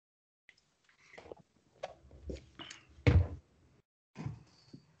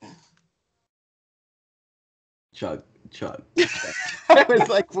chug, chug. I was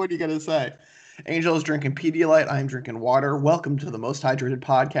like, what are you going to say? Angel is drinking Pedialyte. I'm drinking water. Welcome to the most hydrated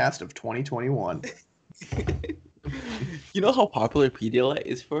podcast of 2021. You know how popular Pedialyte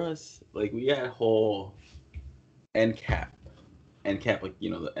is for us? Like, we had a whole end cap, like,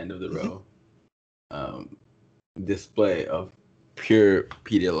 you know, the end of the row display of pure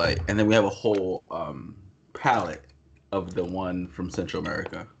Pedialyte. And then we have a whole palette of the one from Central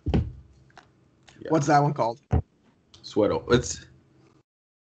America. Yeah. What's that one called? Sweato.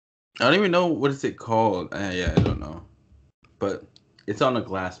 I don't even know what is it called. Yeah, I don't know. But it's on a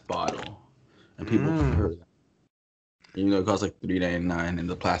glass bottle. And people prefer that. Even though it costs like $3.99 and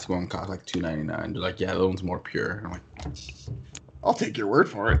the plastic one costs like $2.99. They're like, yeah, that one's more pure. And I'm like, I'll take your word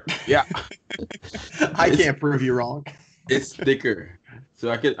for it. yeah. I can't prove you wrong. It's thicker. So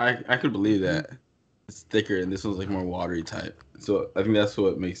I could believe that. It's thicker and this one's like more watery type. So I think that's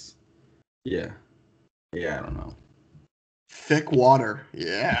what makes I don't know. Thick water.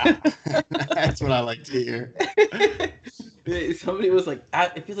 Yeah. That's what I like to hear. Somebody was like,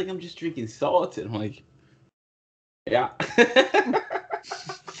 it feels like I'm just drinking salt. And I'm like, yeah.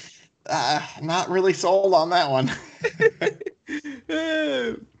 Not really sold on that one.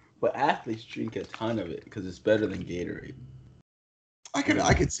 But athletes drink a ton of it because it's better than Gatorade. I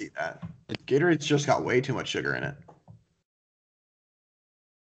could see that. Gatorade's just got way too much sugar in it.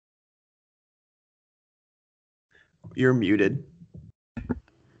 You're muted.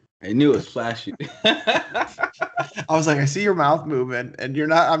 I knew it was flashing. I was like, I see your mouth moving, and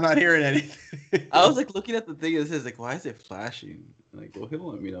I'm not hearing anything. I was like looking at the thing and it says like, why is it flashing? Like, well, he'll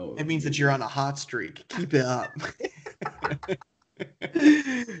let me know. It means that you're on a hot streak. Keep it up.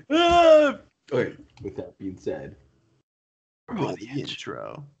 Okay, with that being said, roll the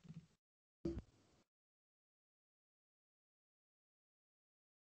intro.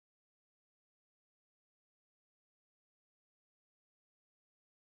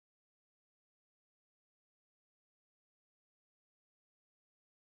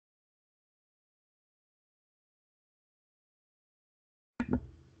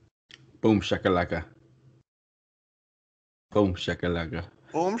 Boom shakalaka. Boom shakalaka.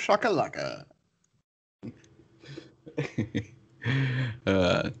 Boom shakalaka.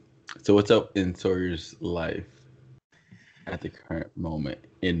 So what's up in Sawyer's life at the current moment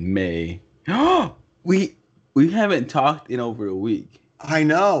in May? We haven't talked in over a week. I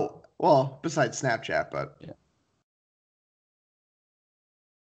know. Well, besides Snapchat, but yeah.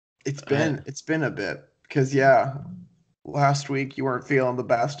 It's been a bit because last week you weren't feeling the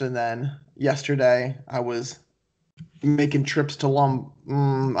best, and then yesterday I was making trips to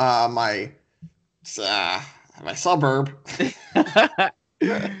my suburb.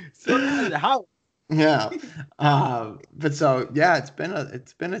 How? Yeah. But so it's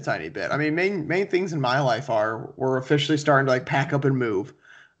been a tiny bit. I mean, main things in my life we're officially starting to like pack up and move.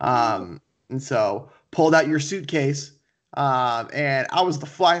 And so pulled out your suitcase. And I was the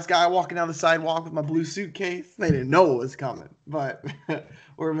flyest guy walking down the sidewalk with my blue suitcase. They didn't know it was coming, but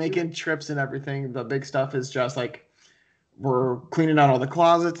we're making trips and everything. The big stuff is just like we're cleaning out all the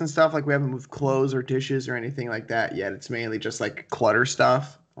closets and stuff. Like we haven't moved clothes or dishes or anything like that yet. It's mainly just like clutter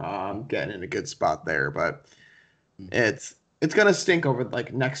stuff. Getting in a good spot there, but it's gonna stink over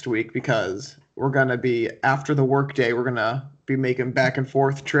like next week because we're gonna be after the work day. We're gonna be making back and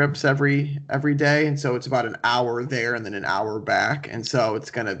forth trips every day, and so it's about an hour there and then an hour back, and so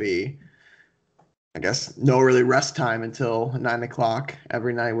it's gonna be, I guess, no really rest time until 9:00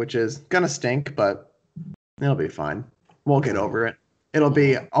 every night, which is gonna stink, but it'll be fine. We'll get over it. It'll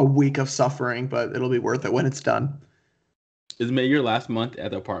be a week of suffering, but it'll be worth it when it's done. Is May your last month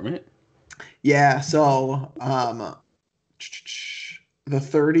at the apartment? Yeah, so the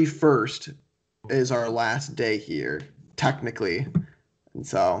 31st is our last day here, technically. And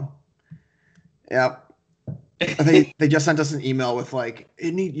so, yep. They just sent us an email with like,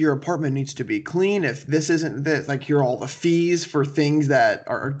 your apartment needs to be clean. If this isn't this, like, here are all the fees for things that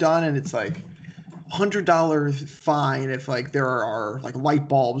are done, and it's like $100 fine if like there are like light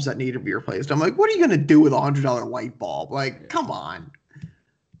bulbs that need to be replaced. I'm like, what are you gonna do with a $100 light bulb? Like, come on.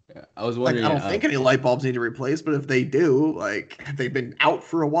 Yeah, I was wondering. Like, I don't think any light bulbs need to replace, but if they do, like, they've been out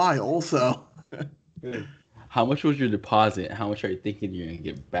for a while, so. How much was your deposit? How much are you thinking you're gonna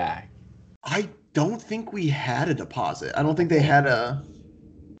get back? I don't think we had a deposit. I don't think they had a.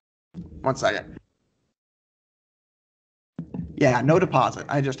 1 second. Yeah, no deposit.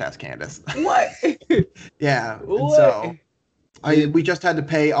 I just asked Candace. What? Yeah. What? And so we just had to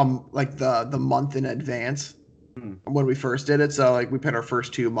pay like the month in advance. Hmm. when we first did it. So like we paid our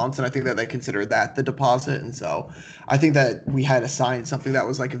first 2 months, and I think that they considered that the deposit. And so I think that we had to sign something that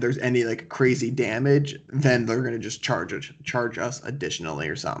was like if there's any like crazy damage, then they're gonna just charge us additionally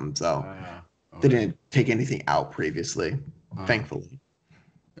or something. So they Okay. didn't take anything out previously, Uh, thankfully.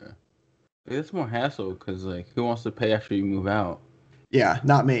 yeah. It's more hassle because like who wants to pay after you move out? Yeah,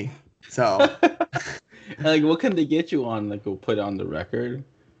 not me. So Like, what can they get you on? Like, we'll put it on the record.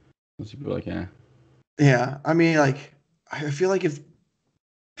 Most people are like, yeah. yeah, I mean like I feel like if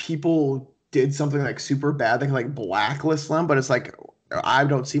people did something like super bad, they can like blacklist them. But it's like I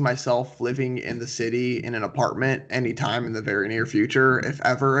don't see myself living in the city in an apartment anytime in the very near future, if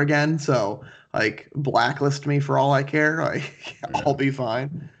ever again. So like blacklist me for all I care. Like I'll Yeah. be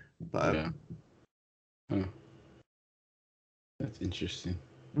fine. But Yeah. Huh. That's interesting.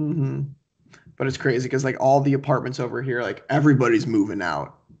 hmm but it's crazy because like all the apartments over here, like everybody's moving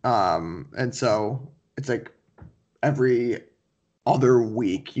out. And so it's like every other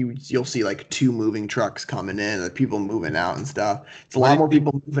week you'll see like two moving trucks coming in, like people moving out and stuff. It's a Why lot do you more think?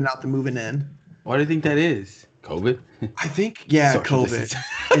 people moving out than moving in. Why do you think that is? COVID, I think yeah, social COVID. distance.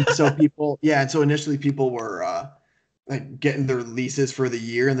 And so people yeah, and so initially people were like getting their leases for the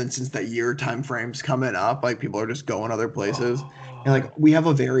year, and then since that year time frame's coming up, like people are just going other places. And like Oh. we have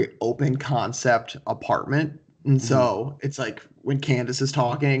a very open concept apartment. And Mhm. so it's like when Candace is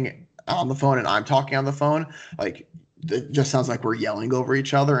talking on the phone and I'm talking on the phone, like it just sounds like we're yelling over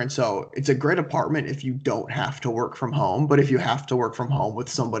each other. And so it's a great apartment if you don't have to work from home. But if you have to work from home with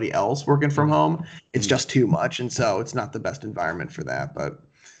somebody else working from Mhm. home, it's Mhm. just too much. And so it's not the best environment for that. But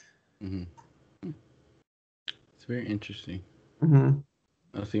Mhm. It's very interesting. mhm.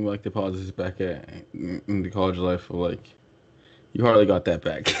 I was thinking about like the pauses back at in the college life of like you hardly got that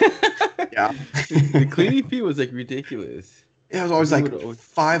back. Yeah. The cleaning fee was like ridiculous. It was I always think we like would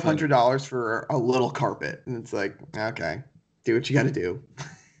always try to. $500 for a little carpet, and it's like, okay, do what you got to do.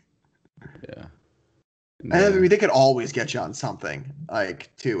 Yeah. And And I mean, they could always get you on something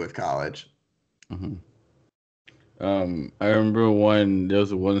like too with college. mhm. I remember there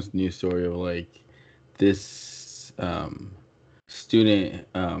was one news story of like this student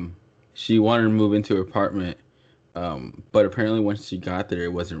she wanted to move into her apartment but apparently once she got there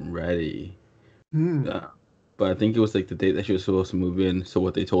it wasn't ready. Hmm. Uh, but I think it was like the day that she was supposed to move in. So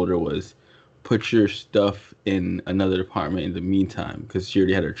what they told her was, put your stuff in another apartment in the meantime, because she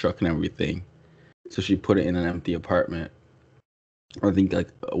already had her truck and everything. So she put it in an empty apartment. I think like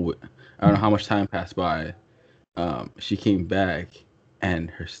I don't know how much time passed by. She came back, and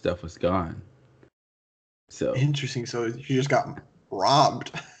her stuff was gone. So. Interesting. So you just got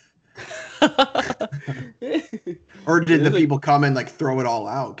robbed, It or did the was like people come and like throw it all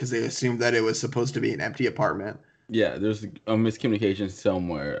out because they assumed that it was supposed to be an empty apartment? yeah, there's a miscommunication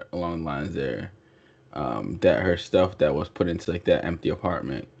somewhere along the lines there. That her stuff that was put into like that empty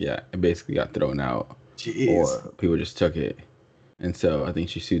apartment, yeah, it basically got thrown out, Jeez. or people just took it, and so I think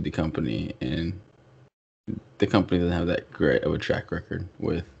she sued the company, and the company doesn't have that great of a track record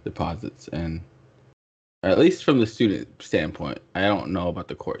with deposits, and at least from the student standpoint, I don't know about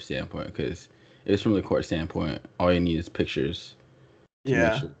the court standpoint because it's from the court standpoint, all you need is pictures to make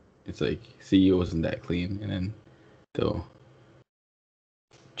Yeah. sure it's like see it wasn't that clean, and then they'll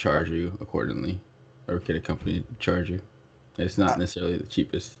charge you accordingly, or get a company to charge you. It's not necessarily the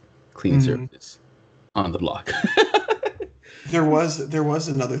cheapest cleaning Mhm. service on the block. There was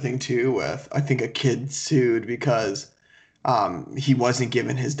another thing too with I think a kid sued because he wasn't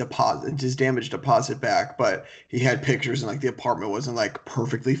given his damaged deposit back, but he had pictures and like the apartment was in like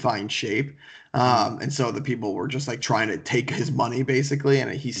perfectly fine shape. Mhm. And so the people were just like trying to take his money basically,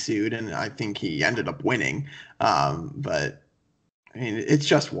 and he sued, and I think he ended up winning. But I mean, it's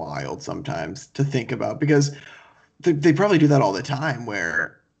just wild sometimes to think about because they probably do that all the time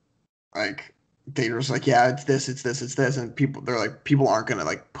where like they're just like, yeah, it's this, it's this, it's this, and they're like, people aren't gonna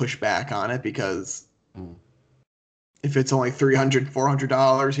like push back on it because Mhm. if it's only $300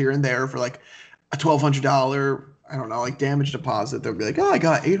 $400 here and there for like a $1,200 I don't know like damage deposit, they'll be like, oh, I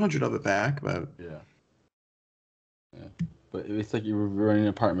got 800 of it back. But Yeah. Yeah. But it's like you're running an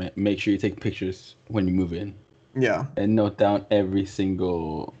apartment. Make sure you take pictures when you move in yeah. and note down every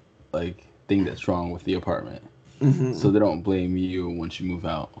single like thing that's wrong with the apartment, so Hmm. they don't blame you once you move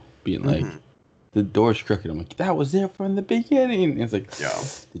out. Being like, Hmm. the door's crooked. I'm like, that was there from the beginning. And it's like, Yeah.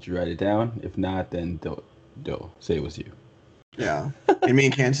 did you write it down? If not, then don't say it was you. Yeah. In me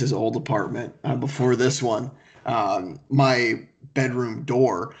and Candace's old apartment, before this one, my bedroom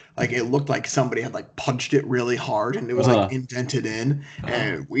door, like it looked like somebody had like punched it really hard and it was like Uh indented in. huh.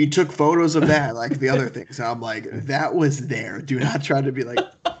 And we took photos of that, like the other things. And I'm like, that was there. Do not try to be like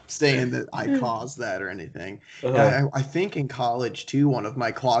saying that I caused that or anything. Uh-huh. I think in college too, one of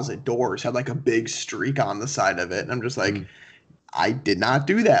my closet doors had like a big streak on the side of it, and I'm just like, I did not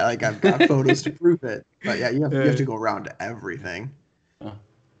do that. Like I've got photos to prove it. But yeah, you have to go around to everything. Uh, there you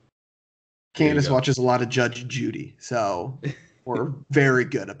Candace go. watches a lot of Judge Judy, so we're very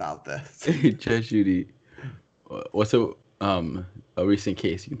good about this. Judge Judy. What's a recent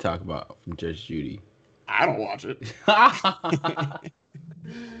case you can talk about from Judge Judy? I don't watch it.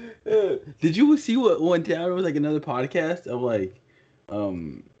 Did you see what went down? It was like another podcast of like,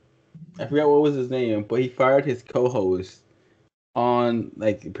 I forgot what was his name, but he fired his co-host on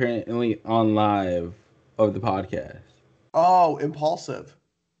like apparently on live of the podcast. Oh, Impulsive.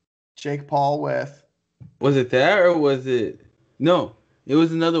 Jake Paul with. Was it that or was it? No, it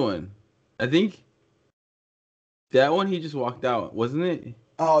was another one. I think that one he just walked out, wasn't it?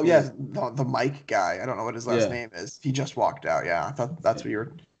 Oh, Yeah. yes, the Mike guy. I don't know what his last Yeah. name is. He just walked out. Yeah, I thought that's what you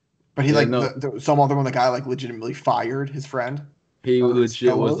were. But he Yeah, like no. some other one. The guy like legitimately fired his friend He or his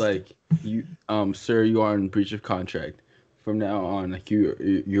legit was co-host. like, "You, sir, you are in breach of contract. From now on, like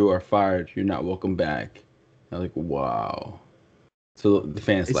you are fired. You're not welcome back." I was like, "Wow." So the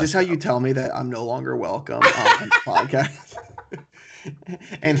fans Is this left how you out. tell me that I'm no longer welcome on the podcast?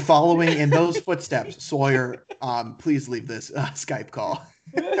 And following in those footsteps, Sawyer, please leave this Skype call.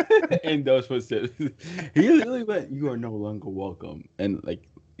 In those footsteps, he literally went, "You are no longer welcome," and like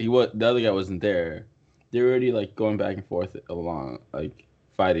the other guy wasn't there. They were already like going back and forth along, like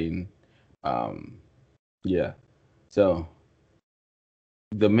fighting. Um, yeah. So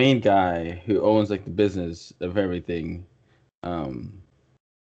the main guy who owns like the business of everything, um,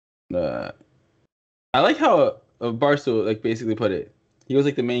 uh, I like how Barstool like basically put it. He was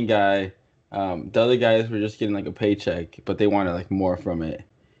like the main guy. The other guys were just getting like a paycheck, but they wanted like more from it,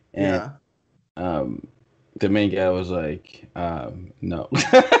 and Yeah. um, the main guy was like, no.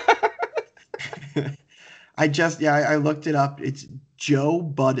 I looked it up. It's Joe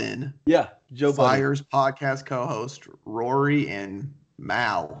Budden Yeah, Joe Budden. fires podcast co-host Rory and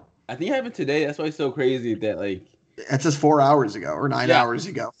Mal. I think it happened today. That's why it's so crazy that like, It says 4 hours ago or nine yeah, hours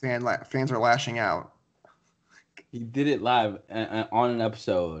ago. Fans are lashing out. he did it live on an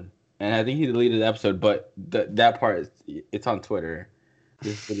episode, and I think he deleted the episode, but that part it's on Twitter.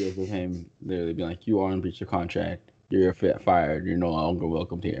 There's videos of him literally being like, "You are in breach of contract. You're fired. You're no longer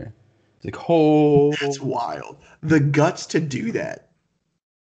welcomed here." It's like, oh, That's wild. The guts to do that.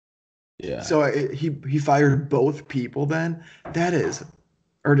 yeah, So he fired both people then? That is,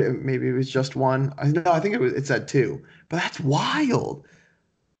 or maybe it was just one. No, I think it said two. But that's wild.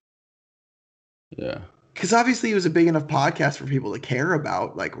 yeah, Because obviously it was a big enough podcast for people to care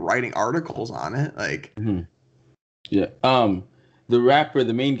about, like writing articles on it. Like, hmm yeah. The rapper,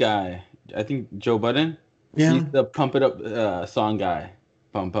 the main guy, I think Joe Budden. yeah. He's the pump it up song guy.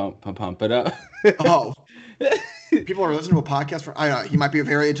 Pump it up. Oh, people are listening to a podcast from. I don't know. He might be a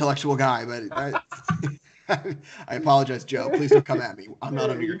very intellectual guy, but I apologize, Joe. Please don't come at me. I'm not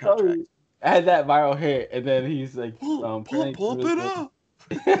under your He contract. probably had that viral hit, and then he's like, Pump it up.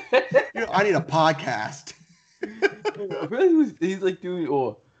 I need a podcast. Really, he's like doing.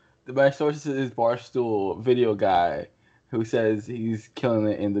 Oh, my source is Barstool video guy, who says he's killing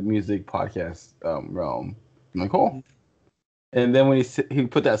it in the music podcast realm. I'm like, oh. And then when he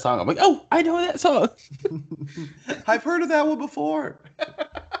put that song, I'm like, oh, I know that song. I've heard of that one before.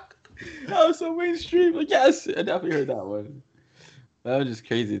 That was so mainstream. Like, yes, I definitely heard that one. That was just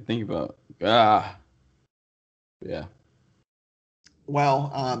crazy to think about. Yeah.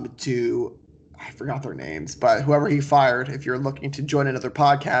 Well, I forgot their names, but whoever he fired, if you're looking to join another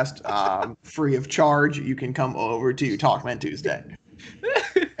podcast free of charge, you can come over to Talkmen Tuesday.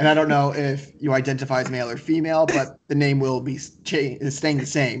 And I don't know if you identify as male or female, but the name will be staying the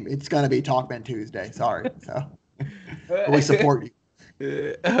same. It's going to be Talkmen Tuesday. Sorry. So we support you.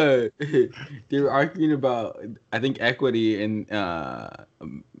 They were arguing about, I think, equity and I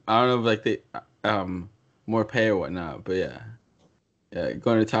don't know if like they more pay or whatnot, but yeah,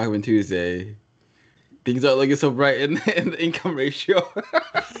 going to Talkman Tuesday, things aren't looking so bright in the income ratio.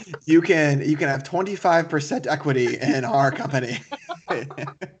 You can have 25% equity in our company.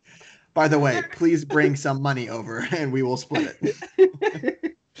 By the way, please bring some money over and we will split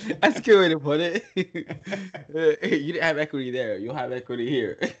it. That's a good way to put it. You didn't have equity there. You'll have equity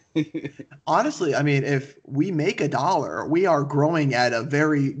here. Honestly, I mean, if we make $1, we are growing at a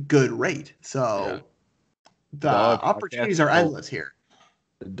very good rate. So Yeah. the Dollar opportunities podcast. are endless here.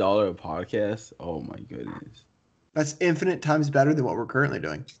 $1 a podcast. Oh my goodness. That's infinite times better than what we're currently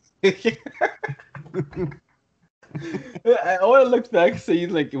doing. I want to look back and see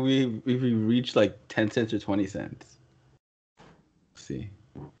like we reached like 10 cents or 20 cents. Let's see.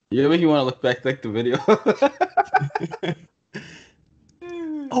 You make me want to look back like the video.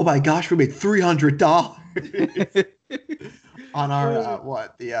 Oh my gosh, we made $300 on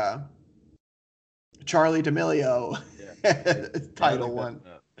our Charlie D'Amelio Yeah. title one.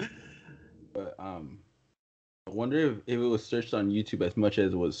 But I wonder if it was searched on YouTube as much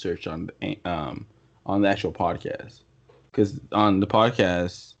as it was searched on the actual podcast. Because on the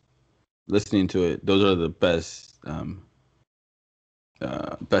podcast, listening to it, those are the best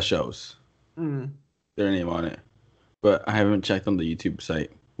best shows. Their name on it. But I haven't checked on the YouTube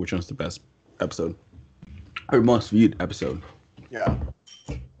site which one's the best episode or most viewed episode. Yeah.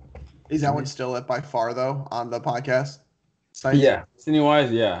 Is that one still it by far though on the podcast site? Yeah, listening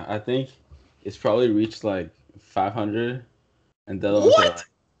wise, yeah, I think it's probably reached like 500, and the other ones are like,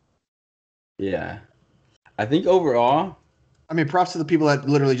 yeah. I think overall, I mean, props to the people that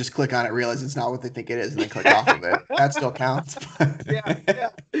literally just click on it, realize it's not what they think it is, and then click off of it. That still counts. yeah,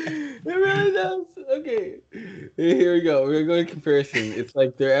 it really does. Okay, here we go. We're going to comparison. It's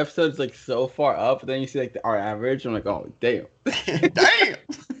like their episodes like so far up, then you see like our average. I'm like, oh damn, damn.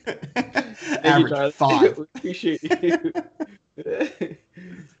 Average 5. Appreciate you.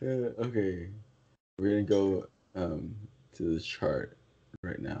 Okay, we're gonna go to the chart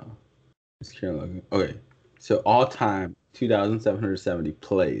right now. Okay, so all time 2,770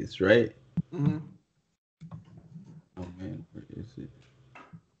 plays, right? Mm-hmm. Oh man, where is it?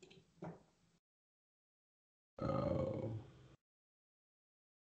 Oh,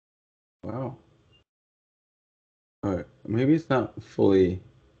 wow. All right, maybe it's not fully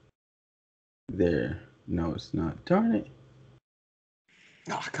there. No, it's not. Darn it.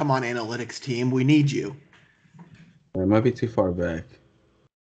 Oh, come on, analytics team. We need you. It might be too far back.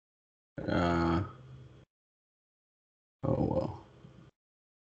 Oh well.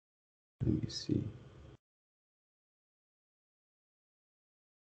 Let me see.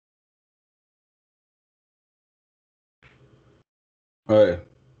 All right.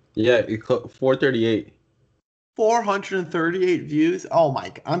 Yeah, 438. 438 views. Oh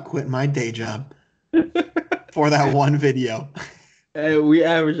my! I'm quitting my day job for that one video. And we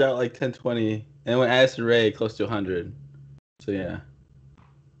averaged out like 1020, and when Addison Ray close to 100. So yeah.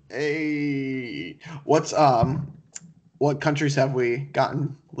 Hey, what countries have we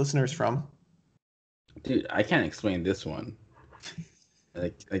gotten listeners from? Dude, I can't explain this one.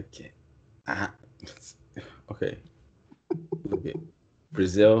 Okay. Look at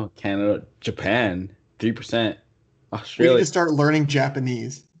Brazil, Canada, Japan, 3%. Australia. We need to start learning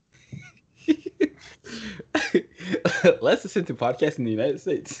Japanese. Let's listen to podcasts in the United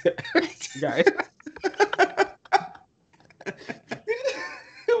States, guys.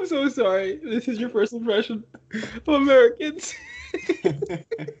 I'm so sorry. This is your first impression of Americans.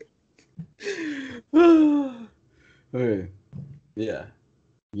 Okay. Yeah.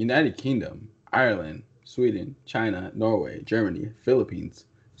 United Kingdom, Ireland, Sweden, China, Norway, Germany, Philippines,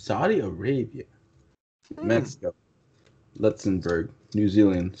 Saudi Arabia, Mexico, Luxembourg, New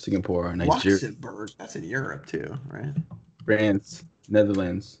Zealand, Singapore, Nigeria. Luxembourg, that's in Europe too, right? France,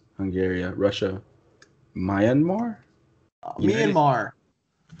 Netherlands, Hungary, Russia, Myanmar, Myanmar,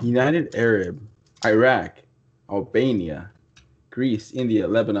 United Arab, Iraq, Albania, Greece, India,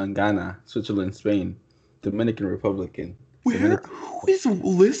 Lebanon, Ghana, Switzerland, Spain, Dominican Republic. Who is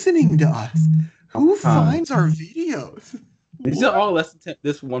listening to us? Who finds our videos? These are all less than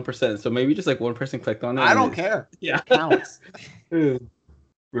this 1%. So maybe just like one person clicked on it. I don't care. Yeah, it counts.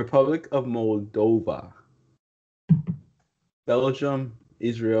 Republic of Moldova, Belgium,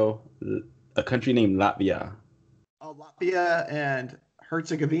 Israel, a country named Latvia. Latvia and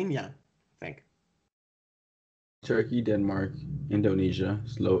Herzegovina, I think. Turkey, Denmark, Indonesia,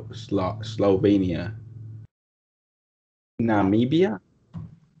 Slovenia, Namibia,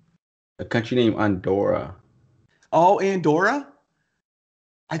 a country named Andorra. Oh, Andorra?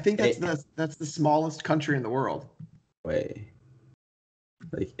 I think that's the smallest country in the world. Wait,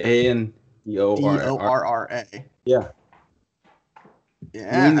 like Andorra. Yeah.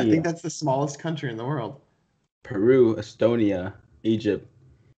 Yeah, India. I think that's the smallest country in the world. Peru, Estonia, Egypt,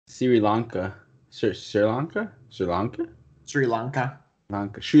 Sri Lanka. Sri Lanka.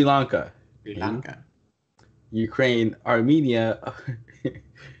 Ukraine, Armenia,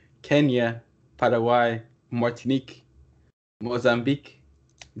 Kenya, Paraguay, Martinique, Mozambique,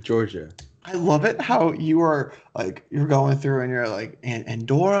 Georgia. I love it how you're going through and you're like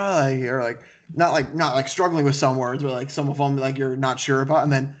Andorra, like you're like not like struggling with some words, but like some of them like you're not sure about,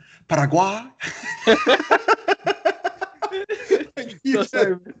 and then Paraguay.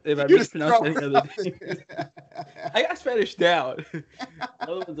 If I mispronounce any other thing, I got Spanish down.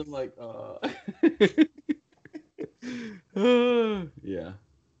 Other ones I'm like, yeah.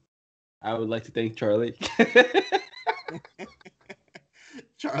 I would like to thank Charlie.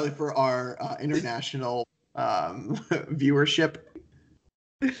 Charlie, for our international viewership.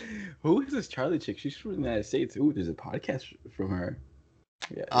 Who is this Charlie chick? She's from the United States. Ooh, there's a podcast from her.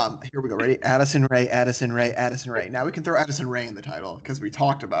 Yeah. Here we go. Ready? Addison Ray, Addison Ray, Addison Ray. Now we can throw Addison Ray in the title because we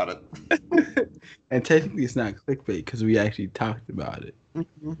talked about it. And technically, it's not clickbait because we actually talked about it.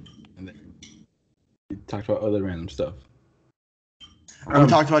 Mm-hmm. And then we talked about other random stuff. We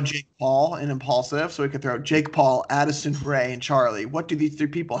talked about Jake Paul and Impulsive, so we could throw Jake Paul, Addison Ray, and Charlie. What do these three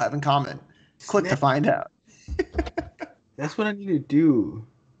people have in common? Click to find out. That's what I need to do.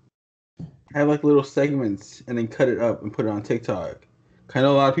 Have like little segments and then cut it up and put it on TikTok. I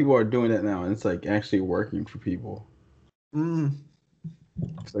know a lot of people are doing that now, and it's like actually working for people.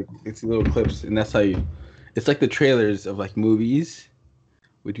 It's like it's little clips, and that's how you. It's like the trailers of like movies.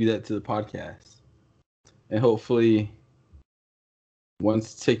 We do that to the podcast, and hopefully,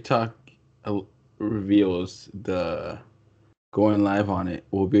 once TikTok reveals the going live on it,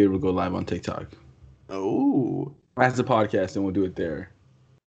 we'll be able to go live on TikTok. Oh, as a podcast, and we'll do it there.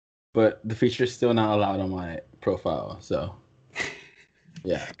 But the feature is still not allowed on my profile, so.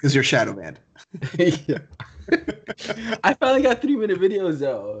 Yeah, because you're shadow banned. Yeah. I finally got 3-minute videos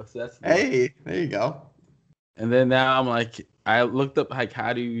though, so that's hey, there you go. And then now I'm like, I looked up like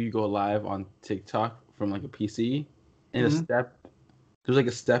how do you go live on TikTok from like a PC, and there's like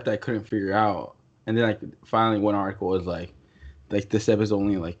a step that I couldn't figure out, and then like finally one article was like this step is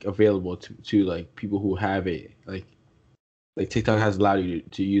only like available to like people who have it, like TikTok has allowed you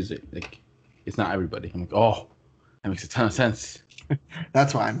to use it, like it's not everybody. I'm like, oh, that makes a ton of sense.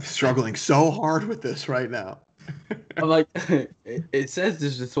 That's why I'm struggling so hard with this right now. I'm like, it says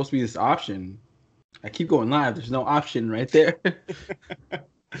there's supposed to be this option. I keep going live. There's no option right there.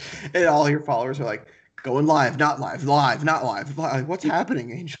 And all your followers are like, going live, not live, live, not live. Like, what's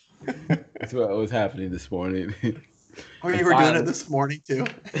happening, Angel? That's what was happening this morning. Oh, you were doing it this morning too?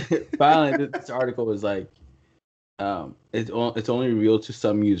 Finally, this article was like, it's only real to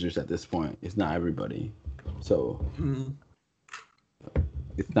some users at this point. It's not everybody. So...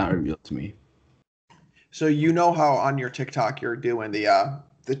 It's not revealed to me. So you know how on your TikTok you're doing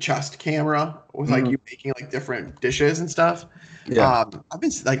the chest camera with like you making like different dishes and stuff. Yeah. I've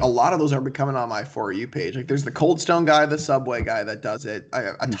been like a lot of those are becoming on my For You page. Like there's the Cold Stone guy, the Subway guy that does it.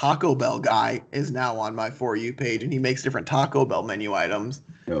 A Taco Bell guy is now on my For You page, and he makes different Taco Bell menu items.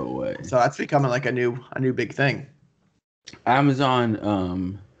 No way. So that's becoming like a new big thing.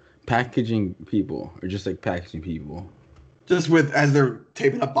 Amazon packaging people or just like packaging people. Just with as they're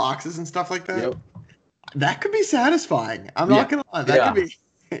taping up boxes and stuff like that. Yep. That could be satisfying. I'm not gonna lie. That could be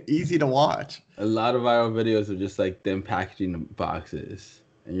easy to watch. A lot of viral videos are just like them packaging the boxes,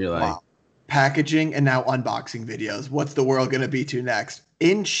 and you're like, wow. Packaging and now unboxing videos. What's the world gonna be to next?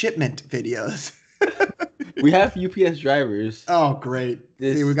 In shipment videos. We have UPS drivers. Oh, great!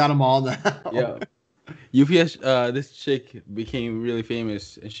 See, we got them all now. Yeah. UPS. This chick became really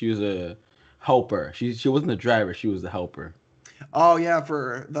famous, and she was a helper. She wasn't a driver. She was the helper. Oh yeah,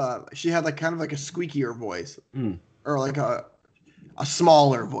 she had like kind of like a squeakier voice, or like a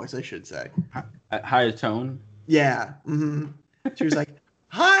smaller voice, I should say. Higher tone. Yeah. Mm-hmm. She was like,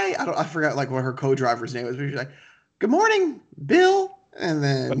 "Hi," I forgot like what her co-driver's name was, but she was like, "Good morning, Bill," and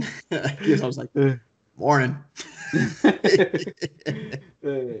then I was like, "Morning." It's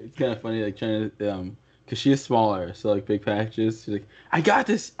kind of funny, like trying to because she is smaller, so like big packages. She's like, I got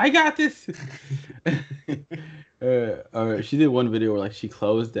this. She did one video where like she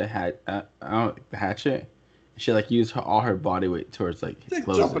closed the hatchet. She like used all her body weight towards like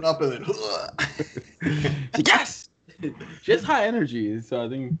jumping up and then yes. She has high energy, so I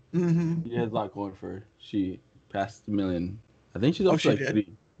think she has a lot going for her. She passed 1 million. I think she's up to like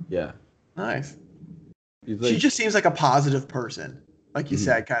 3. Yeah. Nice. Like, she just seems like a positive person. Like you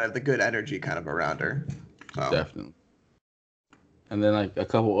said, kind of the good energy kind of around her. So. Definitely. And then like a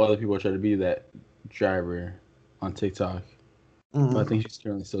couple other people try to be that driver on TikTok. But I think she's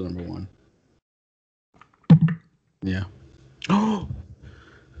currently still number 1. Yeah. Oh!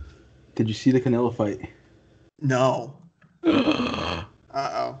 Did you see the Canelo fight? No.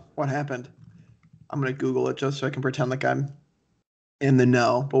 Uh-oh. What happened? I'm going to Google it just so I can pretend like I'm in the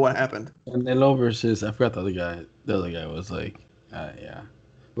know. But what happened? Canelo versus, I forgot the other guy. The other guy was like, yeah.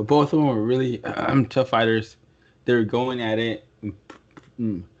 But both of them were really tough fighters. They were going at it,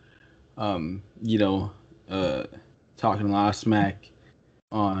 talking a lot of smack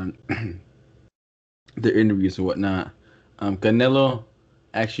on their interviews and whatnot. Canelo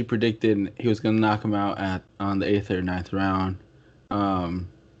actually predicted he was going to knock him out on the 8th or 9th round.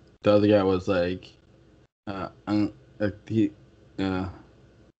 The other guy was like,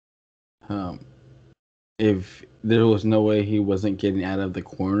 um, if there was no way he wasn't getting out of the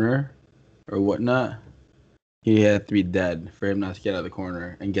corner or whatnot, he had to be dead for him not to get out of the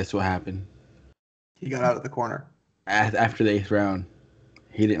corner. And guess what happened? He got out of the corner. After the 8th round,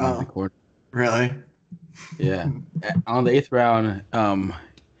 he didn't leave the Oh, corner. really? Yeah. On the 8th round,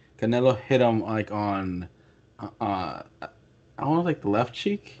 Canelo hit him like on, I don't know, like the left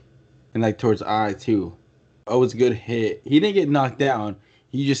cheek and like towards the eye too. Oh, it was a good hit. He didn't get knocked down.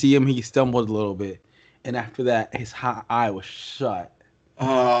 You just see him, he stumbled a little bit. And after that, his eye was shut.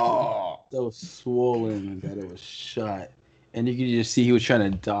 Oh. So swollen that it was shut. And you could just see he was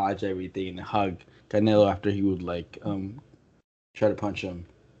trying to dodge everything and hug Canelo after he would like try to punch him.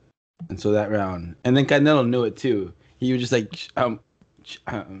 And so that round, and then Canelo knew it too. He was just like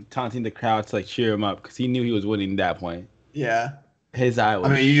taunting the crowd to like cheer him up because he knew he was winning at that point. Yeah. His eye was.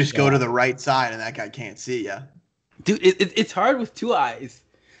 I mean, you just go to the right side and that guy can't see you. Dude, it's hard with two eyes.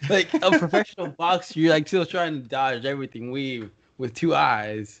 Like a professional boxer, you're like still trying to dodge everything, weave with two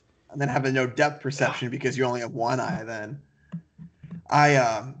eyes, and then having no depth perception because you only have one eye. Then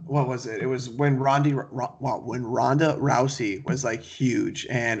what was it? It was when Ronda Rousey was like huge,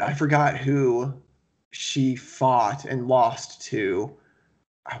 and I forgot who she fought and lost to.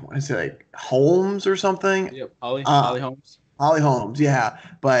 I want to say like Holmes or something. Yep, Holly Holmes. Holly Holmes, yeah.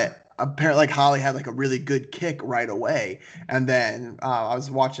 But apparently, like Holly had like a really good kick right away, and then I was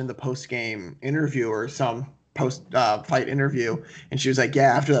watching the post game interview or some post fight interview, and she was like,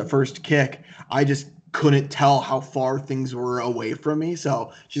 "Yeah, after that first kick, I just couldn't tell how far things were away from me.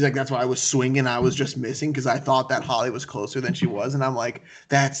 So she's like, that's why I was swinging. I was just missing because I thought that Holly was closer than she was. And I'm like,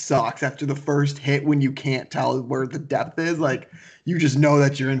 that sucks. After the first hit, when you can't tell where the depth is, like you just know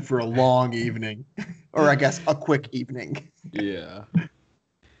that you're in for a long evening, or I guess a quick evening." Yeah.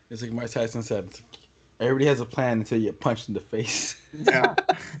 It's like Mike Tyson said, everybody has a plan until you get punched in the face. Yeah,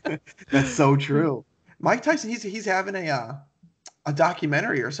 that's so true. Mike Tyson, he's having a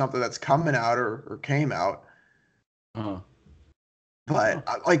documentary or something that's coming out or came out. Uh-huh. But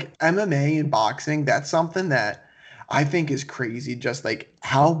like MMA and boxing, that's something that I think is crazy. Just like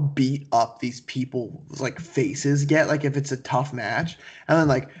how beat up these people's like faces get, like if it's a tough match, and then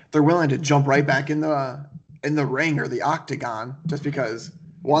like they're willing to jump right back in the ring or the octagon just because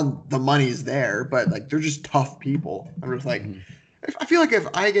one, the money's there, but like they're just tough people. I'm just like, I feel like if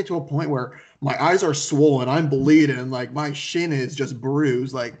I get to a point where my eyes are swollen, I'm bleeding, and like my shin is just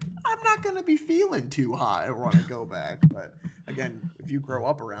bruised, like I'm not gonna be feeling too hot. I want to go back, but again, if you grow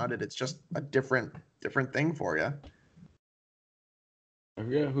up around it, it's just a different thing for you. I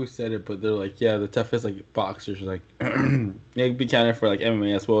forget who said it, but they're like, yeah, the toughest like boxers are like, it be counted for like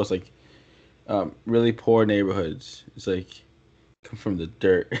MMA as well as like really poor neighborhoods. It's like come from the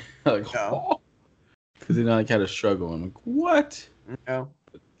dirt, like because they know like how to struggle. I'm like, what? Yeah.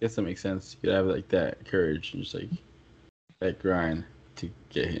 I guess that makes sense. You gotta have like that courage and just like that grind to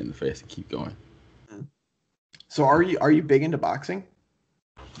get hit in the face and keep going. So are you big into boxing?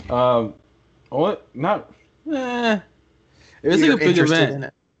 What? Not. It was You're like a big event. in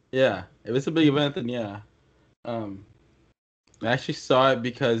it. Yeah, if it's a big event, then yeah. I actually saw it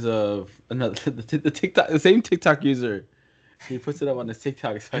because of another the same TikTok user. He puts it up on his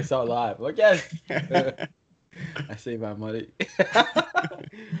TikTok, so I saw it live. I'm like, yes. I save my money.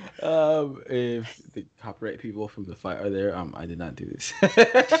 If the copyright people from the fight are there, I did not do this.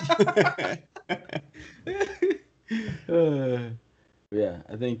 Yeah,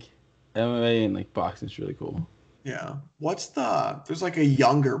 I think MMA and like boxing is really cool. Yeah. There's like a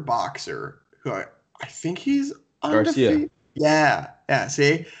younger boxer who I think he's undefeated. Garcia. Yeah.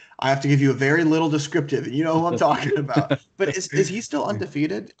 See, I have to give you a very little descriptive, and you know who I'm talking about. But is he still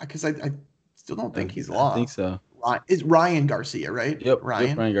undefeated? Because I still don't think he's lost. I think so. Is Ryan Garcia, right? Yep,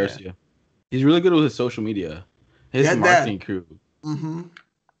 Ryan Garcia. Yeah. He's really good with his social media. His marketing crew. Mm-hmm.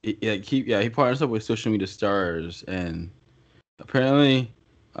 He partners up with social media stars, and apparently,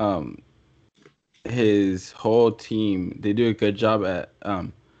 his whole team, they do a good job at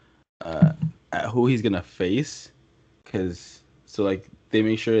who he's gonna face, like they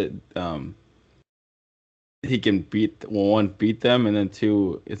make sure he can beat them, and then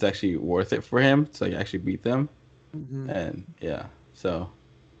two, it's actually worth it for him to like actually beat them. Mm-hmm. And yeah, so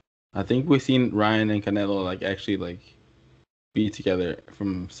I think we've seen Ryan and Canelo like actually like be together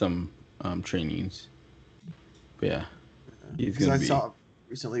from some trainings. But yeah, he's gonna be. I saw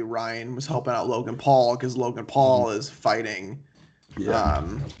recently Ryan was helping out Logan Paul because Logan Paul is fighting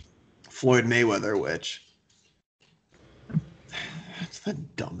Floyd Mayweather, which that's the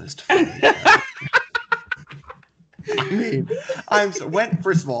dumbest fight. I mean,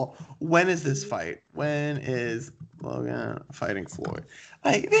 first of all, when is this fight? When is Logan fighting Floyd.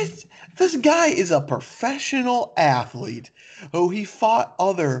 Like this guy is a professional athlete. Oh, he fought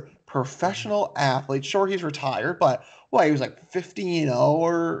other professional athletes. Sure, he's retired, but what, he was like 50-0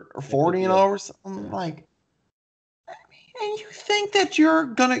 or 40-0 or something. Yeah. Like, and you think that you're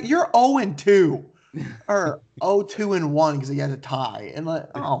 0-2 or 0-2-1 because he had a tie. And like,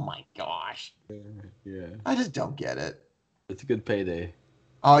 oh my gosh. Yeah. I just don't get it. It's a good payday.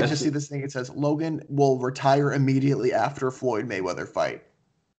 Oh, I just see this thing. It says Logan will retire immediately after Floyd Mayweather fight.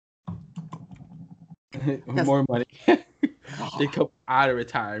 More money. They come out of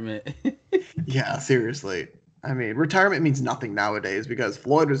retirement. Yeah, seriously. I mean, retirement means nothing nowadays because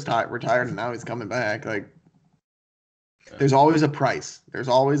Floyd was retired and now he's coming back. Like, there's always a price. There's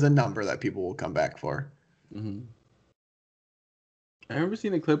always a number that people will come back for. Mm-hmm. I remember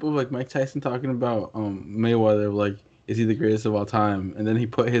seeing a clip of like Mike Tyson talking about Mayweather, like, is he the greatest of all time? And then he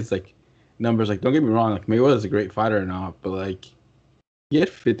put his like numbers. Like, don't get me wrong, like Mayweather's a great fighter or not, but like he had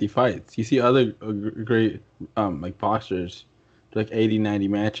 50 fights. You see other great like boxers, like 80, 90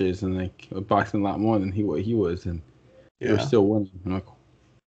 matches, and like boxing a lot more than what he was, and they were still winning. I'm like,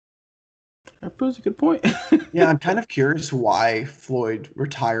 that proves a good point. Yeah, I'm kind of curious why Floyd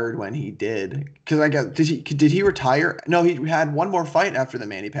retired when he did. Because I guess did he retire? No, he had one more fight after the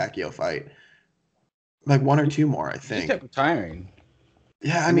Manny Pacquiao fight, like one or two more, I He just think. kept retiring.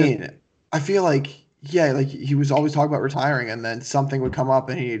 Yeah, I mean, I feel like like he was always talking about retiring, and then something would come up,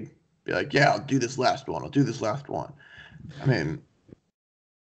 and he'd be like, "Yeah, I'll do this last one. I'll do this last one." I mean,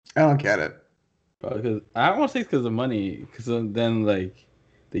 I don't get it. Because I don't want to say it's because of money, because then like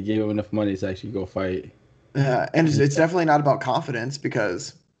they gave him enough money to actually go fight. Yeah, and it's definitely not about confidence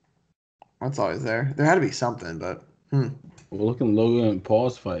because that's always there. There had to be something, but Well, looking at Logan and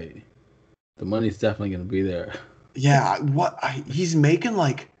Paul's fight, the money's definitely gonna be there. yeah, he's making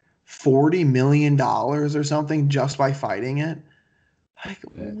like $40 million or something just by fighting it. Like,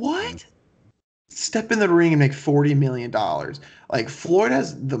 what? Step in the ring and make $40 million. Like, Floyd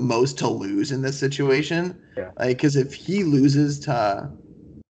has the most to lose in this situation. Yeah. Like, because if he loses to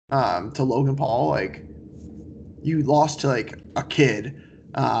Logan Paul, like, you lost to like a kid,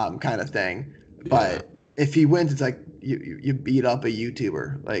 kind of thing. But if he wins, it's like you beat up a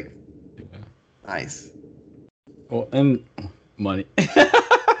YouTuber. Like, nice. Well, and money.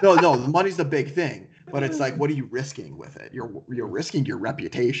 No, the money's the big thing. But it's like, what are you risking with it? You're risking your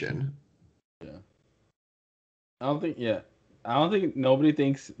reputation. Yeah. I don't think. Yeah. I don't think nobody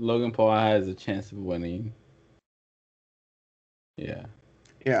thinks Logan Paul has a chance of winning. Yeah.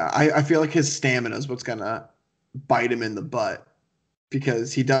 Yeah, I feel like his stamina is what's gonna bite him in the butt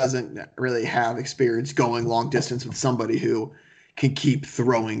because he doesn't really have experience going long distance with somebody who can keep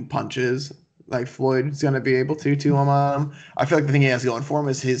throwing punches like Floyd's gonna be able to him. I feel like the thing he has going for him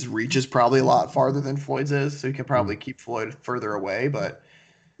is his reach is probably a lot farther than Floyd's is, so he can probably keep Floyd further away. But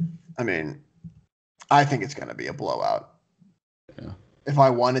I mean, I think it's gonna be a blowout. Yeah. If I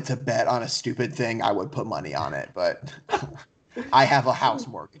wanted to bet on a stupid thing, I would put money on it, but I have a house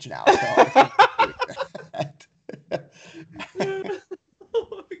mortgage now, so I can't do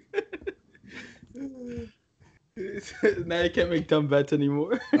that. Now you can't make dumb bets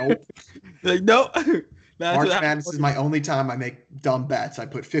anymore. Nope. Like, no. March Madness is my only time I make dumb bets. I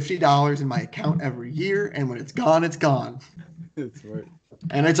put $50 in my account every year, and when it's gone, it's gone. That's right.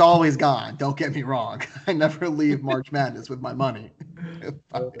 And it's always gone. Don't get me wrong. I never leave March Madness with my money.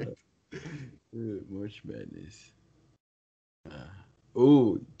 March Madness.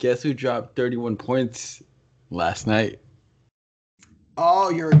 Guess who dropped 31 points last night?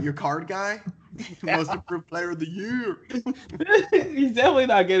 Oh, your card guy? Most improved player of the year. He's definitely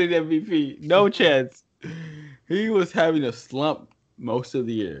not getting MVP. No chance. He was having a slump most of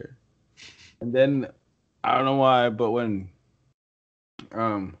the year. And then I don't know why, but when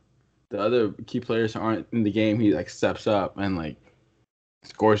the other key players aren't in the game, he like steps up and like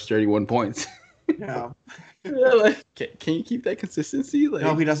scores 31 points. Yeah. Yeah, like, can you keep that consistency? Like,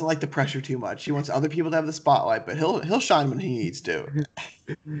 No, he doesn't like the pressure too much. He wants other people to have the spotlight, but he'll shine when he needs to.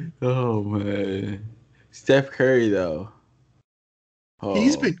 Oh man, Steph Curry though. Oh,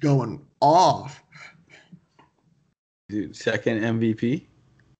 He's been going off. dude, second MVP.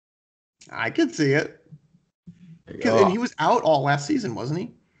 I could see it. And he was out all last season, wasn't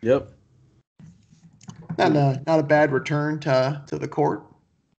he? Yep. Not a bad return to the court.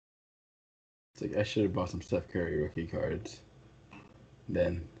 It's like I should have bought some Steph Curry rookie cards,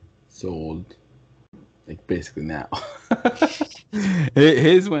 then sold, like basically now.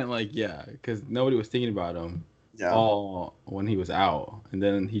 His went like because nobody was thinking about him all when he was out, and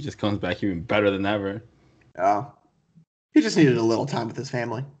then he just comes back even better than ever. Yeah, he just needed a little time with his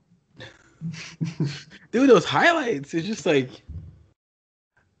family. Dude, those highlights. It's just like.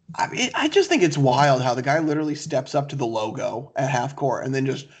 I mean, I just think it's wild how the guy literally steps up to the logo at half court and then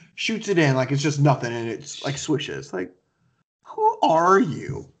just shoots it in like it's just nothing and it's like swishes. Like, who are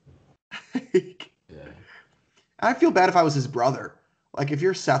you? Yeah. I feel bad if I was his brother. Like, if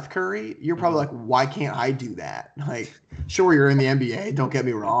you're Seth Curry, you're probably like, why can't I do that? Like, sure, you're in the NBA, don't get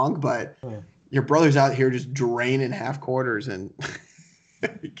me wrong, but your brother's out here just draining half quarters and.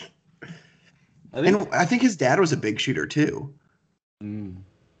 I think his dad was a big shooter too.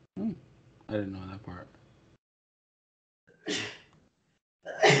 I didn't know that part.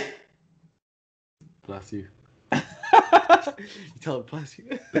 Bless you. You tell him bless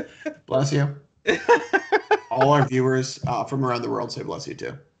you. Bless you. All our viewers from around the world say bless you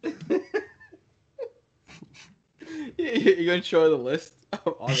too. You're gonna show the list of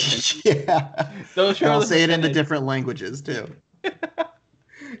all the countries? Yeah. Don't show I'll say it in the different languages too.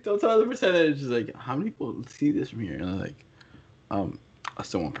 Don't tell the percentage. Just like, how many people see this from here? And I'm like,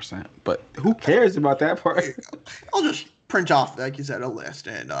 that's the 1%. But who cares about that part? I'll just print off, like you said, a list,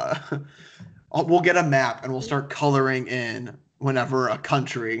 and we'll get a map, and we'll start coloring in whenever a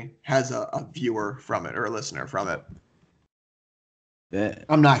country has a viewer from it or a listener from it. Yeah.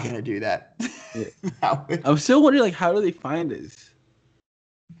 I'm not gonna do that. Yeah. I'm still wondering, like, how do they find us?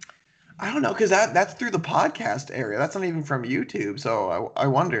 I don't know, because that's through the podcast area. That's not even from YouTube. So I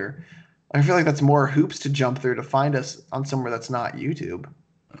wonder. I feel like that's more hoops to jump through to find us on somewhere that's not YouTube.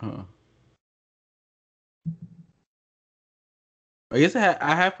 I guess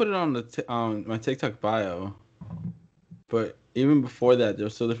I have put it on the my TikTok bio, but even before that, there were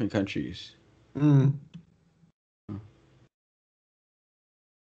still different countries. I don't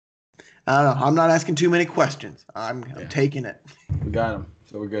know. I'm not asking too many questions. I'm taking it. We got them,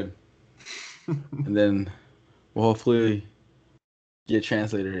 so we're good. And then we'll hopefully get a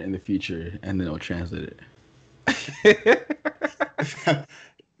translator in the future, and then it'll translate it.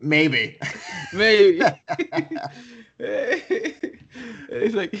 Maybe.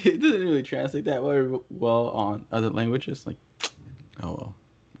 It's like it doesn't really translate that well on other languages. Like, oh well,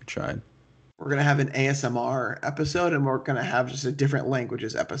 we tried. We're gonna have an ASMR episode, and we're gonna have just a different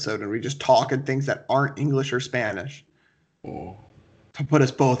languages episode, and we just talk in things that aren't English or Spanish. Oh. To put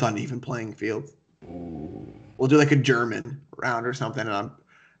us both on even playing field. Oh. We'll do like a German round or something. And I'm.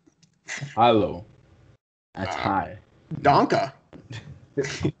 Hello. That's hi. Donka.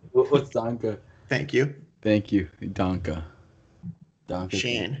 What's Donka? Thank you. Thank you, Donka. Donka.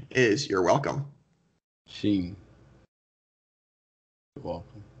 Shane is you're welcome. Sheen. You're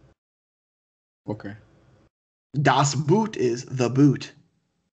welcome. Okay. Das Boot is the boot.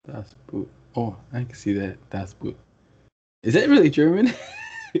 Das Boot. Oh, I can see that. Das Boot. Is that really German?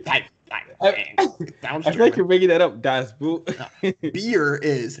 I feel like you're making that up. Das Boot. Beer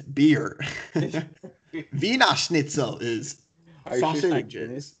is beer. Wiener Schnitzel is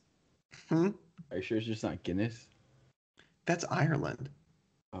sausages. Are you sure it's just not Guinness? That's Ireland.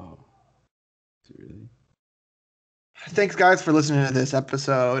 Oh. Is it really? Thanks, guys, for listening to this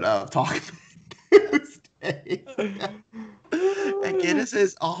episode of Talkmen Tuesday. And Guinness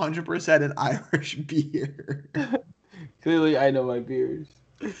is 100% an Irish beer. Clearly, I know my beers.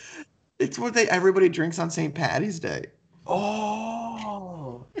 It's what everybody drinks on St. Patty's Day.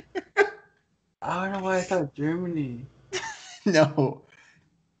 Oh. I don't know why I thought Germany. No.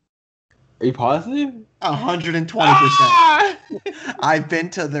 Are you positive? 120%. Ah! I've been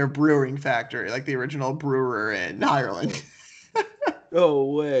to their brewing factory, like the original brewer in Ireland. No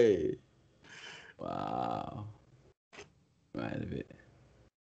way. Wow. Right of it.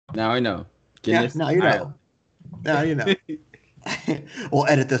 Now I know. Guinness, now you know. Now you know. We'll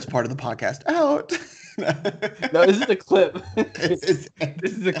edit this part of the podcast out. No, this is a clip. This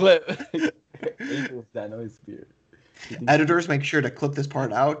is a clip. That noise beer. Editors, make sure to clip this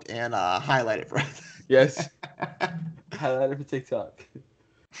part out and highlight it for us. Yes. Highlight it for TikTok.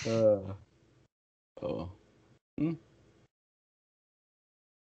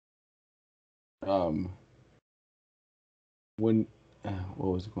 When what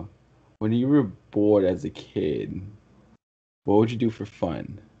was it called? When you were bored as a kid, what would you do for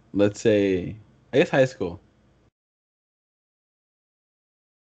fun? Let's say, I guess high school.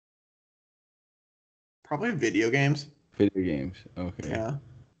 Probably video games. Video games. Okay. Yeah.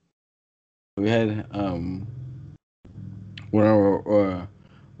 We had one of our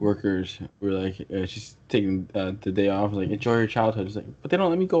workers were like, she's taking the day off. Like, enjoy your childhood. It's like, but they don't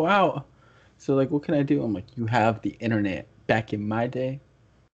let me go out. So like, what can I do? I'm like, you have the internet. Back in my day,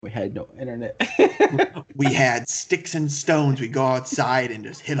 we had no internet. We had sticks and stones. We go outside and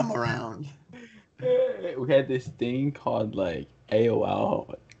just hit them around. We had this thing called like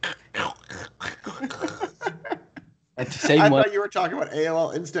AOL. And to save I money, thought you were talking about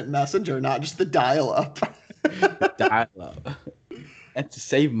AOL Instant Messenger, not just the dial-up. dial up. And to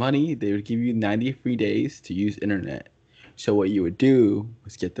save money, they would give you 90 free days to use internet. So what you would do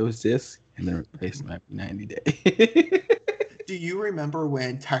was get those discs and then replace them every 90 days. Do you remember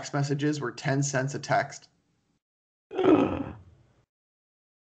when text messages were 10 cents a text?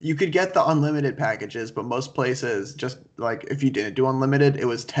 You could get the unlimited packages, but most places, just like if you didn't do unlimited, it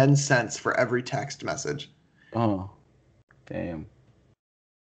was 10 cents for every text message. Oh, damn.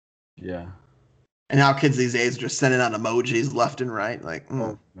 Yeah. And now kids these days are just sending out emojis left and right. Like,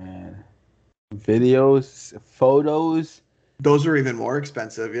 Oh, man. Videos, photos. Those are even more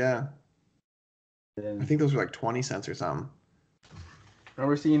expensive, yeah. And I think those were like 20 cents or something.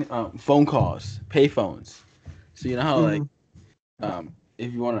 remember seeing phone calls, pay phones. So you know how like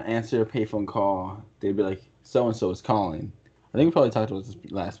if you want to answer a payphone call, they'd be like, so and so is calling. I think we probably talked about this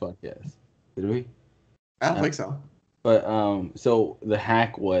last podcast. Did we? I don't think so. But so the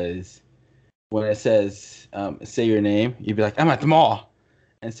hack was when it says say your name, you'd be like, I'm at the mall.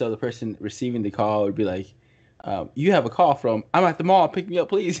 And so the person receiving the call would be like, you have a call from I'm at the mall, pick me up,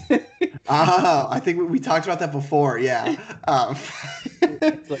 please. I think we talked about that before. Yeah.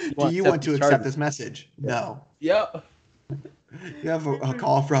 Like, Do you want to accept this message? No. Yep. You have a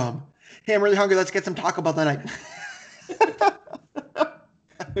call from, hey, I'm really hungry. Let's get some Taco Bell tonight.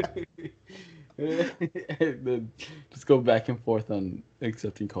 Then just go back and forth on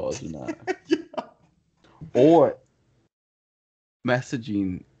accepting calls or not. Yeah. Or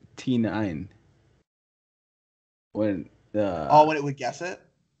messaging T9 when when it would guess it?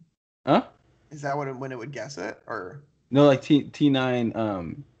 Huh? Is that when it would guess it? Or no, like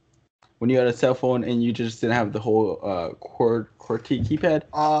T9 when you had a cell phone and you just didn't have the whole QWERTY keypad.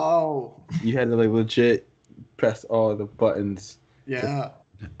 Oh. You had to like legit press all the buttons. Yeah.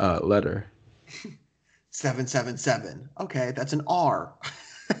 Letter. 777. Okay, that's an R.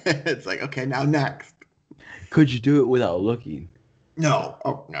 It's like, okay, now next. Could you do it without looking? No.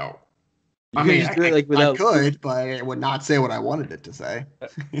 Oh, no. I mean, I could, but it would not say what I wanted it to say.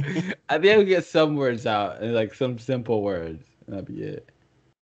 I think I would get some words out, and like some simple words, and that'd be it.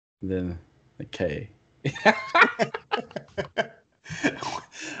 And then a K.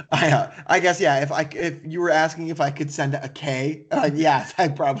 I guess, yeah. If you were asking if I could send a K, yes, I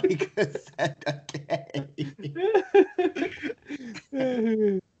probably could send a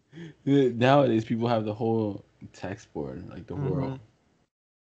K. Nowadays, people have the whole text board, like the world.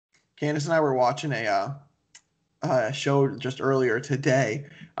 Candace and I were watching a show just earlier today,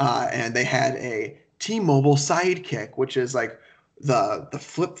 and they had a T-Mobile Sidekick, which is like the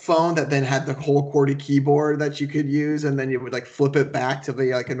flip phone that then had the whole QWERTY keyboard that you could use, and then you would like flip it back to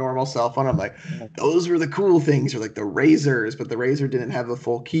be like a normal cell phone. I'm like, those were the cool things, or like the Razors, but the Razor didn't have the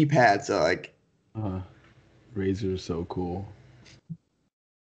full keypad, so like. Razor is so cool.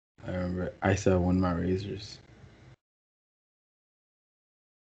 I remember I saw one of my Razors.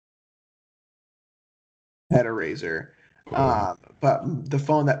 Had a Razor, but the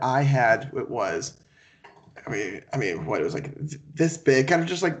phone that I had, it was, I mean, what, it was like this big, kind of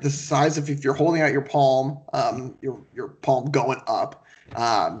just like the size of if you're holding out your palm, your palm going up,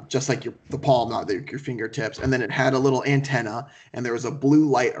 just like the palm, not your fingertips, and then it had a little antenna, and there was a blue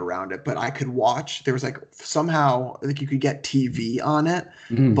light around it. But I could watch. There was like somehow like you could get TV on it,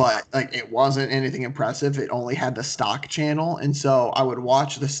 but like it wasn't anything impressive. It only had the stock channel, and so I would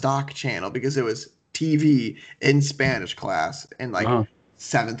watch the stock channel because it was TV in Spanish class in like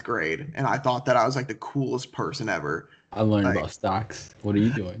 7th grade, and I thought that I was like the coolest person ever. I learned about stocks. What are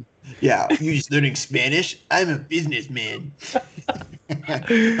you doing? Yeah, you just learning Spanish? I'm a businessman.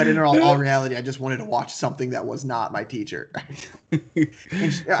 But in all reality, I just wanted to watch something that was not my teacher.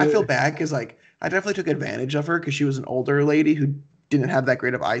 I feel bad because like I definitely took advantage of her because she was an older lady who didn't have that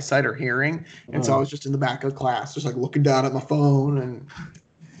great of eyesight or hearing, and so I was just in the back of class, just like looking down at my phone, and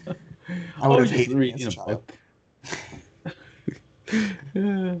I would have hated reading a book.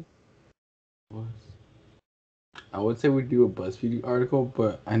 I would say we do a BuzzFeed article,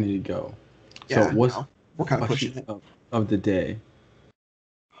 but I need to go. Yeah, so what's we're kind of pushing it of the day?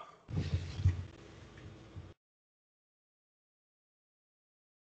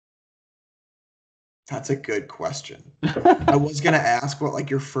 That's a good question. I was gonna ask what like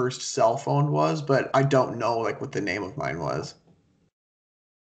your first cell phone was, but I don't know like what the name of mine was.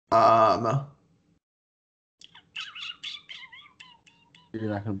 You're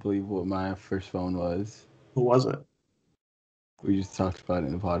not gonna believe what my first phone was. Who was it? We just talked about it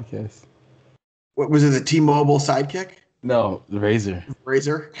in the podcast. What was it? The T-Mobile Sidekick? No, the Razor.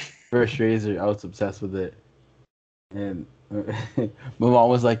 Razor. First Razor. I was obsessed with it, and my mom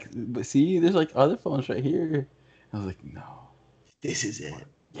was like, "But see, there's like other phones right here," I was like, no. This is it.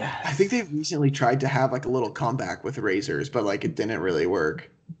 Yes. I think they've recently tried to have like a little comeback with razors, but like it didn't really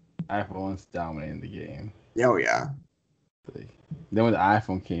work. iPhone's dominating the game. Oh yeah. Like, then when the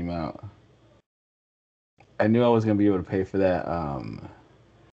iPhone came out, I knew I was gonna be able to pay for that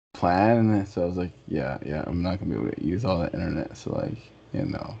plan, so I was like, yeah, I'm not gonna be able to use all the internet. So like,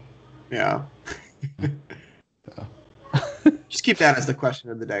 Yeah. So. Just keep that as the question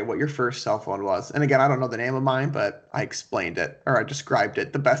of the day, what your first cell phone was. And again, I don't know the name of mine, but I explained it or I described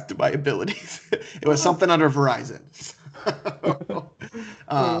it the best of my abilities. It was something under Verizon.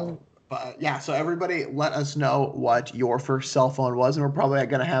 um, but yeah, so everybody let us know what your first cell phone was. And we're probably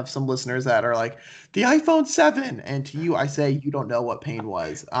going to have some listeners that are like, the iPhone 7. And to you, I say, you don't know what pain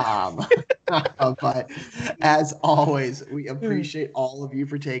was. But as always, we appreciate all of you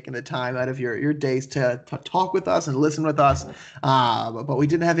for taking the time out of your days to talk with us and listen with us. But we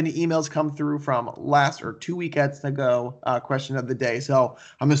didn't have any emails come through from last or 2 weekends ago. Question of the day. So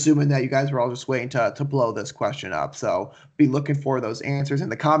I'm assuming that you guys were all just waiting to blow this question up. So be looking for those answers in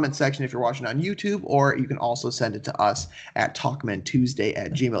the comment section if you're watching on YouTube, or you can also send it to us at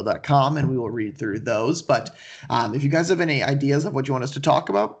talkmentuesday@gmail.com and we will read through those. But if you guys have any ideas of what you want us to talk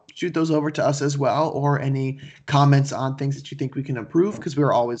about, shoot those over to us as well, or any comments on things that you think we can improve, because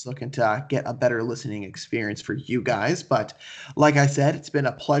we're always looking to get a better listening experience for you guys. But like I said, it's been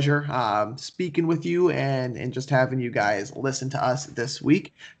a pleasure speaking with you and just having you guys listen to us this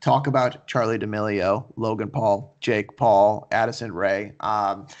week talk about Charlie D'Amelio, Logan Paul, Jake Paul, Addison Ray.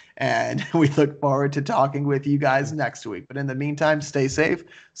 And we look forward to talking with you guys next week. But in the meantime, stay safe,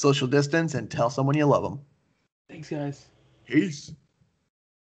 social distance, and tell someone you love them. Thanks, guys. Peace.